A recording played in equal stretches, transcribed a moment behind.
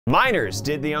Miners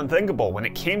did the unthinkable when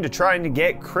it came to trying to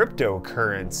get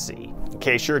cryptocurrency. In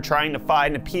case you're trying to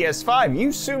find a PS5,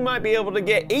 you soon might be able to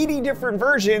get 80 different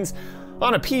versions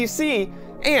on a PC,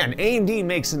 and AMD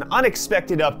makes an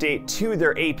unexpected update to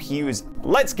their APUs.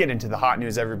 Let's get into the hot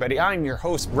news, everybody. I'm your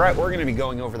host, Brett. We're gonna be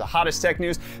going over the hottest tech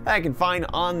news that I can find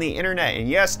on the internet. And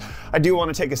yes, I do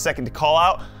want to take a second to call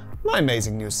out my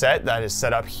amazing new set that is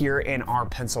set up here in our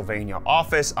Pennsylvania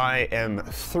office. I am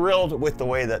thrilled with the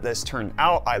way that this turned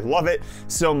out. I love it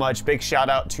so much. Big shout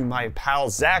out to my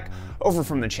pal Zach over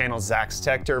from the channel Zach's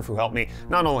Tech Turf, who helped me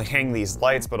not only hang these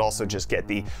lights, but also just get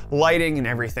the lighting and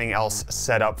everything else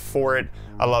set up for it.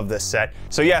 I love this set.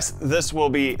 So yes, this will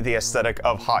be the aesthetic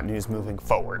of hot news moving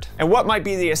forward. And what might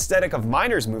be the aesthetic of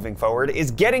miners moving forward is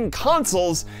getting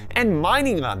consoles and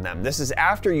mining on them. This is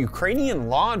after Ukrainian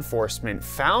law enforcement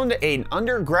found an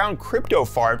underground crypto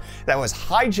farm that was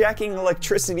hijacking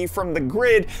electricity from the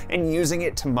grid and using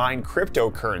it to mine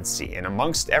cryptocurrency. And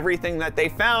amongst everything that they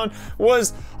found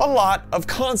was a lot of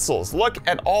consoles. Look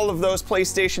at all of those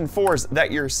PlayStation 4s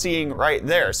that you're seeing right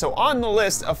there. So on the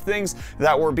list of things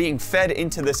that were being fed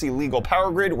into this illegal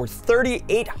power grid were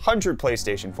 3,800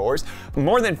 PlayStation 4s,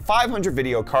 more than 500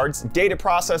 video cards, data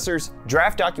processors,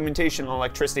 draft documentation on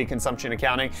electricity consumption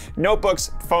accounting,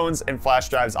 notebooks, phones, and flash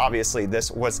drives. Obviously, this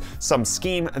was some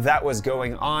scheme that was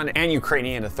going on, and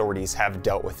Ukrainian authorities have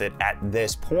dealt with it at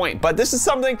this point. But this is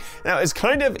something that is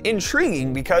kind of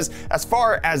intriguing because as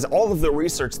far as all of the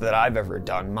research that I've ever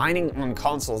done, mining on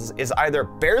consoles is either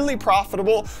barely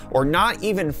profitable or not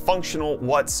even functional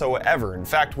whatsoever. In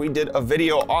fact, we did a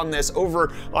video on this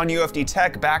over on UFD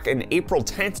Tech back in April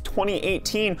 10th,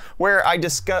 2018, where I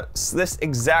discussed this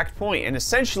exact point. And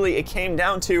essentially it came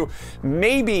down to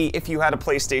maybe if you had a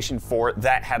PlayStation 4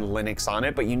 that had Linux on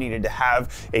it, but you needed to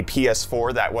have a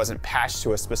PS4 that wasn't patched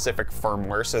to a specific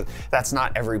firmware. So that's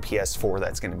not every PS4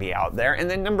 that's going to be out there. And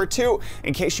then number two,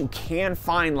 in case you can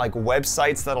find like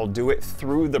websites that'll do it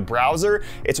through the browser,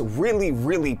 it's really,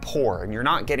 really poor and you're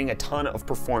not getting a ton of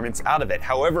performance out of it.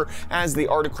 However, as the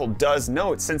article does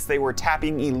note, since they were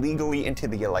tapping illegally into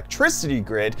the electricity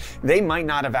grid, they might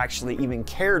not have actually even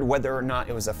cared whether or not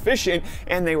it was efficient,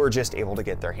 and they were just able to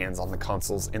get their hands on the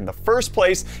consoles in the first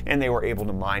place, and they were able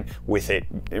to mine with it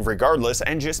regardless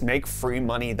and just make free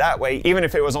money that way. Even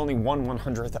if it was only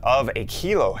 1/100th of a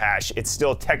kilo hash, it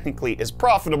still technically is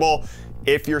profitable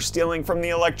if you're stealing from the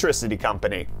electricity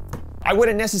company. I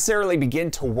wouldn't necessarily begin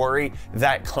to worry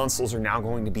that consoles are now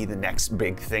going to be the next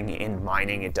big thing in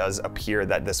mining. It does appear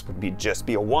that this would just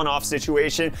be a one-off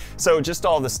situation. So just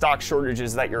all the stock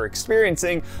shortages that you're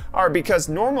experiencing are because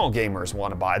normal gamers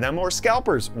want to buy them or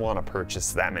scalpers want to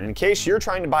purchase them. And in case you're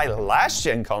trying to buy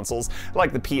last-gen consoles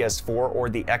like the PS4 or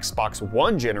the Xbox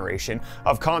One generation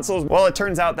of consoles, well, it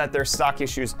turns out that there's stock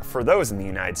issues for those in the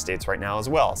United States right now as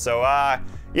well. So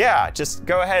yeah, just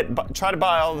go ahead, try to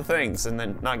buy all the things and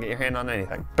then not get your hand on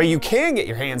anything. But you can get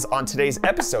your hands on today's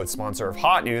episode sponsor of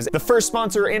Hot News. The first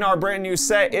sponsor in our brand new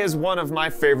set is one of my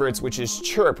favorites, which is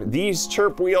Chirp. These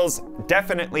Chirp wheels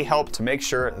definitely help to make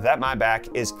sure that my back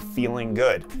is feeling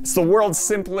good. It's the world's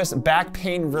simplest back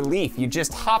pain relief. You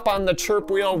just hop on the Chirp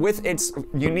wheel with its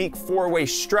unique four-way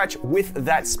stretch with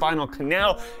that spinal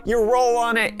canal. You roll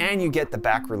on it and you get the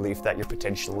back relief that you're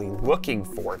potentially looking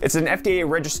for. It's an FDA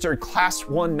registered Class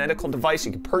 1 medical device.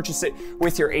 You can purchase it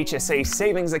with your HSA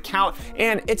savings account,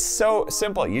 and it's so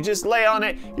simple. You just lay on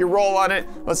it, you roll on it.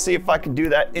 Let's see if I can do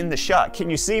that in the shot. Can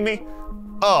you see me?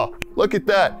 Oh, look at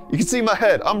that. You can see my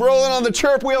head. I'm rolling on the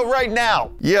Chirp wheel right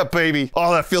now. Yeah, baby.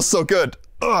 Oh, that feels so good.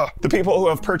 Ugh. The people who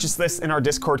have purchased this in our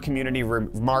Discord community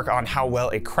remark on how well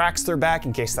it cracks their back.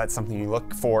 In case that's something you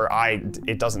look for,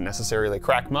 it doesn't necessarily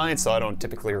crack mine, so I don't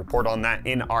typically report on that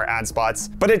in our ad spots.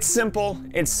 But it's simple,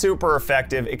 it's super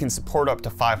effective. It can support up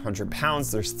to 500 pounds.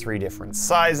 There's 3 different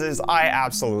sizes. I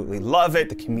absolutely love it.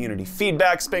 The community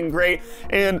feedback's been great,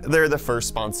 and they're the first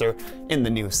sponsor in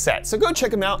the new set. So go check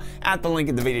them out at the link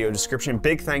in the video description.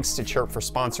 Big thanks to Chirp for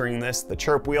sponsoring this. The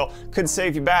Chirp wheel could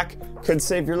save your back, could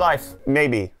save your life,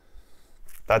 maybe.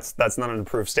 That's not an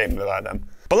approved statement about them.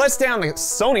 But let's stay on the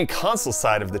Sony console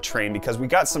side of the train because we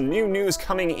got some new news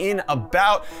coming in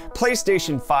about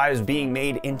PlayStation 5s being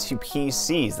made into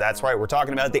PCs. That's right, we're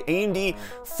talking about the AMD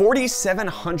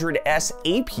 4700S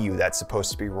APU that's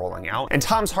supposed to be rolling out. And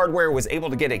Tom's Hardware was able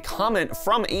to get a comment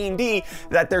from AMD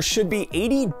that there should be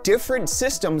 80 different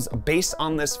systems based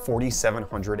on this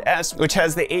 4700S, which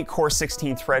has the 8-core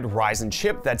 16-thread Ryzen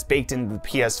chip that's baked into the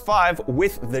PS5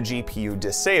 with the GPU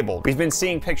disabled. We've been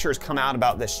seeing pictures come out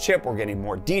about this chip. We're getting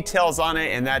more details on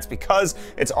it, and that's because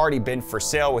it's already been for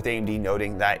sale, with AMD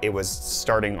noting that it was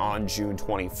starting on June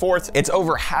 24th. It's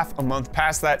over half a month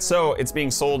past that, so it's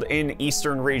being sold in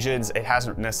Eastern regions. It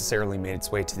hasn't necessarily made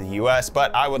its way to the US,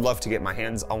 but I would love to get my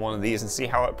hands on one of these and see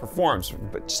how it performs.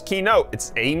 But just key note,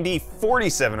 it's AMD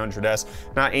 4700S,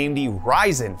 not AMD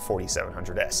Ryzen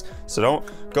 4700S. So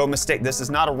don't go mistake. This is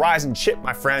not a Ryzen chip,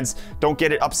 my friends. Don't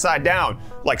get it upside down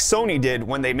like Sony did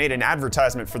when they made an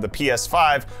advertisement for the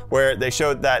PS5 where they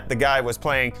showed that the guy was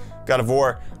playing God of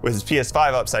War with his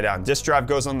PS5 upside down. Disk drive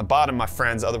goes on the bottom, my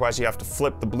friends. Otherwise, you have to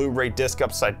flip the Blu-ray disc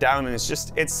upside down, and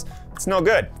it's no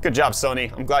good. Good job,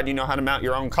 Sony. I'm glad you know how to mount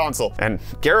your own console. And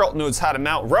Geralt knows how to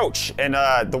mount Roach, and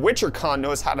the WitcherCon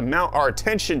knows how to mount our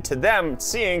attention to them,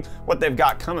 seeing what they've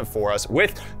got coming for us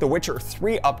with the Witcher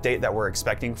 3 update that we're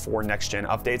expecting for next-gen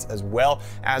updates, as well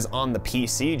as on the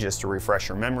PC. Just to refresh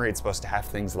your memory, it's supposed to have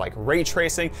things like ray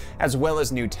tracing, as well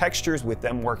as new textures, with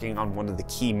them working on one of the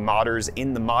key modders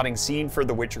in the modding scene for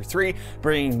The Witcher 3,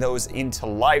 bringing those into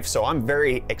life. So I'm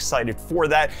very excited for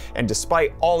that. And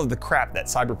despite all of the crap that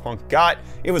Cyberpunk got,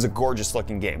 it was a gorgeous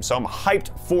looking game. So I'm hyped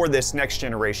for this next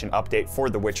generation update for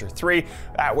The Witcher 3.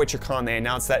 At WitcherCon, they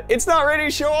announced that it's not ready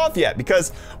to show off yet, because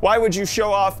why would you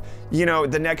show off, you know,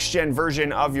 the next gen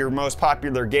version of your most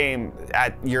popular game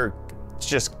at your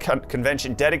just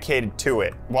convention dedicated to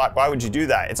it? Why would you do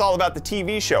that? It's all about the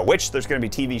TV show, which there's going to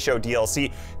be TV show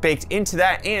DLC baked into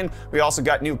that, and we also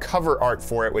got new cover art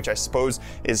for it, which I suppose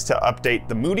is to update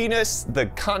the moodiness, the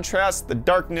contrast, the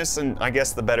darkness, and I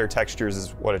guess the better textures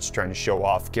is what it's trying to show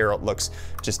off. Geralt looks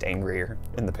just angrier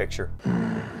in the picture.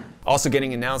 Also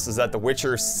getting announced is that The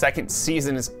Witcher's second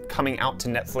season is coming out to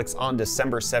Netflix on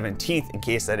December 17th. In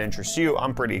case that interests you,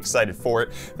 I'm pretty excited for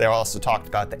it. They also talked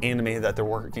about the anime that they're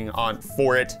working on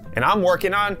for it. And I'm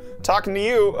working on talking to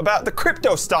you about the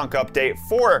Cryptostonks update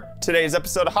for today's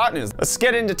episode of Hot News. Let's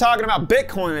get into talking about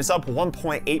Bitcoin. It's up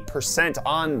 1.8%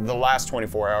 on the last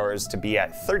 24 hours to be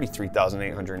at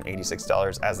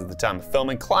 $33,886 as of the time of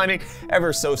filming, climbing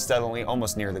ever so steadily,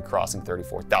 almost nearly crossing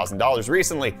 $34,000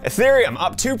 recently. Ethereum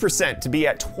up 2% to be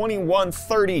at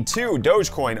 2132.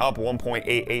 Dogecoin up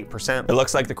 1.88%. It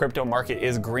looks like the crypto market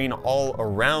is green all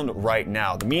around right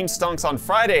now. The meme stonks on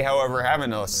Friday, however,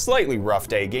 having a slightly rough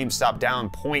day. GameStop down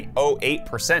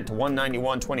 0.08% to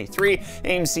 191.23.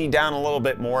 AMC down a little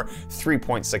bit more,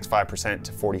 3.65%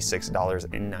 to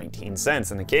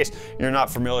 $46.19. And in case you're not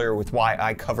familiar with why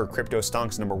I cover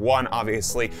Cryptostonks, number one,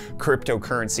 obviously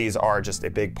cryptocurrencies are just a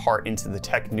big part into the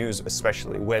tech news,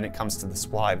 especially when it comes to the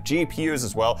supply of GPUs,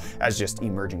 as well as just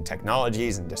emerging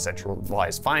technologies and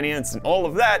decentralized finance and all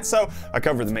of that. So I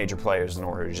cover the major players in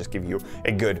order to just give you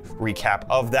a good recap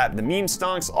of that. The meme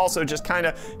stonks also just kind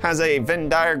of has a Venn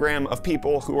diagram of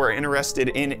people who are interested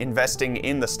in investing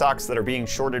in the stocks that are being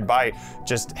shorted by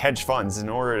just hedge funds in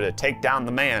order to take down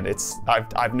the man.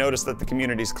 I've noticed that the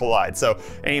communities collide. So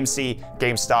AMC,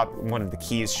 GameStop, one of the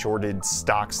keys shorted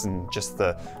stocks, and just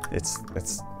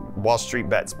it's Wall Street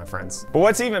bets, my friends. But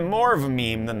what's even more of a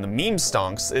meme than the meme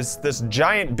stonks is this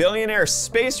giant billionaire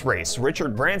space race.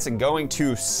 Richard Branson going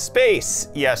to space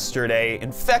yesterday,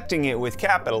 infecting it with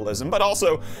capitalism, but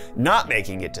also not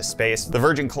making it to space. The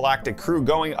Virgin Galactic crew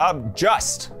going up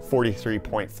just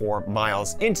 43.4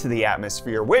 miles into the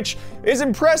atmosphere, which is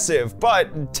impressive,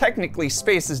 but technically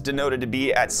space is denoted to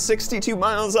be at 62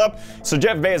 miles up. So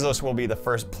Jeff Bezos will be the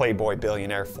first Playboy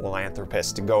billionaire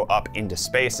philanthropist to go up into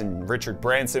space, and Richard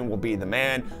Branson will be the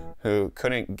man who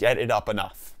couldn't get it up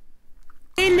enough.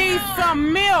 He needs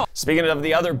some milk! Speaking of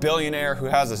the other billionaire who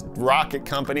has a rocket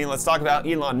company, let's talk about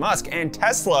Elon Musk and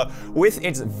Tesla. With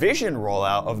its vision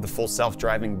rollout of the full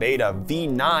self-driving beta,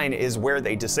 V9 is where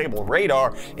they disable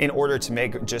radar in order to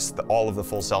make just all of the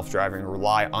full self-driving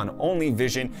rely on only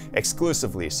vision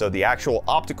exclusively. So the actual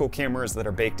optical cameras that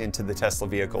are baked into the Tesla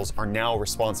vehicles are now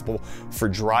responsible for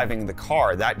driving the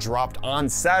car. That dropped on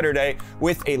Saturday,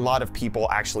 with a lot of people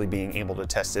actually being able to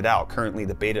test it out. Currently,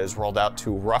 the beta is rolled out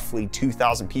to roughly 2,000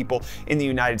 people in the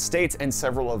United States, and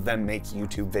several of them make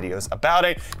YouTube videos about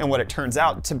it. And what it turns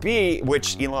out to be,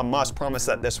 which Elon Musk promised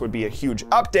that this would be a huge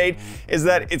update, is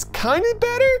that it's kind of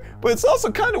better, but it's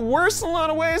also kind of worse in a lot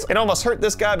of ways. It almost hurt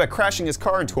this guy by crashing his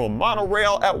car into a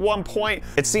monorail at one point.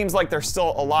 It seems like there's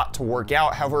still a lot to work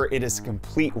out. However, it is a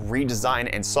complete redesign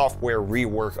and software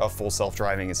rework of full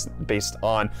self-driving. It's based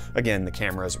on, again, the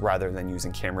cameras rather than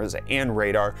using cameras and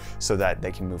radar, so that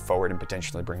they can move forward and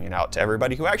potentially bring it out to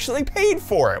everybody who actually paid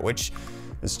for it, which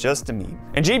is just a meme.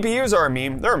 And GPUs are a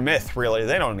meme. They're a myth, really.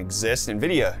 They don't exist.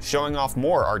 NVIDIA showing off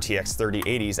more RTX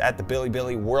 3080s at the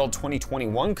Bilibili World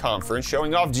 2021 conference,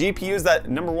 showing off GPUs that,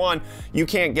 number one, you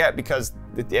can't get because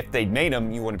if they made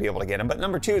them, you wouldn't be able to get them. But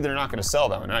number two, they're not going to sell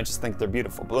them, and I just think they're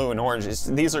beautiful. Blue and orange,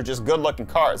 these are just good-looking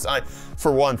cars. I,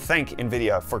 for one, thank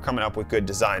NVIDIA for coming up with good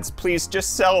designs. Please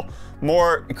just sell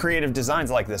more creative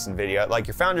designs like this, NVIDIA. Like,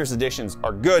 your Founders Editions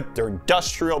are good, they're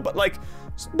industrial, but like,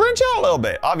 branch out a little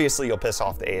bit. Obviously, you'll piss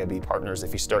off the AIB partners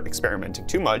if you start experimenting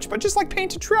too much, but just like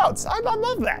painted shrouds, I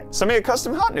love that. So maybe a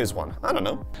custom hot news one, I don't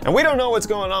know. And we don't know what's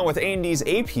going on with AMD's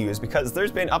APUs because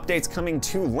there's been updates coming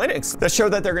to Linux that show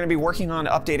that they're going to be working on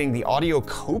updating the audio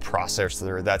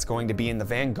coprocessor that's going to be in the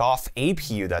Van Gogh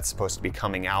APU that's supposed to be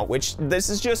coming out, which this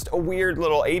is just a weird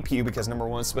little APU because number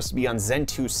one, it's supposed to be on Zen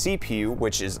 2 CPU,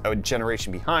 which is a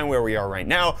generation behind where we are right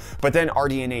now, but then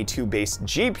RDNA 2 based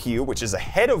GPU, which is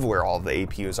ahead of where all the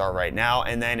APUs are right now,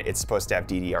 and then it's supposed to have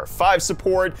DDR5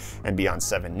 support and be on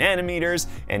 7 nanometers,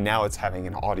 and now it's having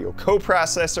an audio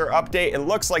coprocessor update. It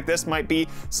looks like this might be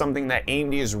something that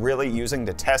AMD is really using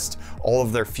to test all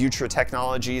of their future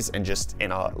technologies and just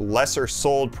in a lesser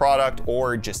sold product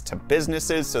or just to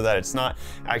businesses so that it's not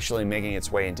actually making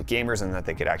its way into gamers and that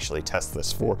they could actually test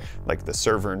this for like the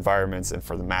server environments and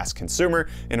for the mass consumer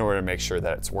in order to make sure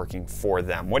that it's working for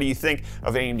them. What do you think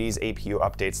of AMD's APU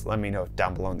updates? Let me know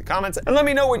down below in the comments, and let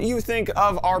me know what you think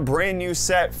of our brand new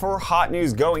set for hot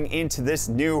news going into this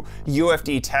new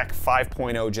UFD Tech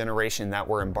 5.0 generation that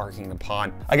we're embarking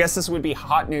upon. I guess this would be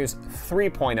hot news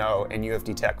 3.0 and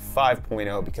UFD Tech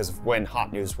 5.0 because of when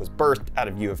hot news was birthed out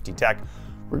of UFD Tech.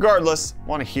 Regardless,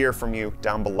 want to hear from you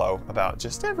down below about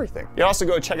just everything. You can also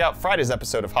go check out Friday's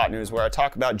episode of Hot News where I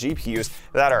talk about GPUs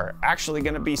that are actually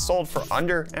going to be sold for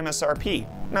under MSRP.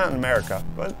 Not in America,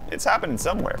 but it's happening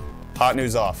somewhere. Hot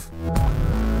news off.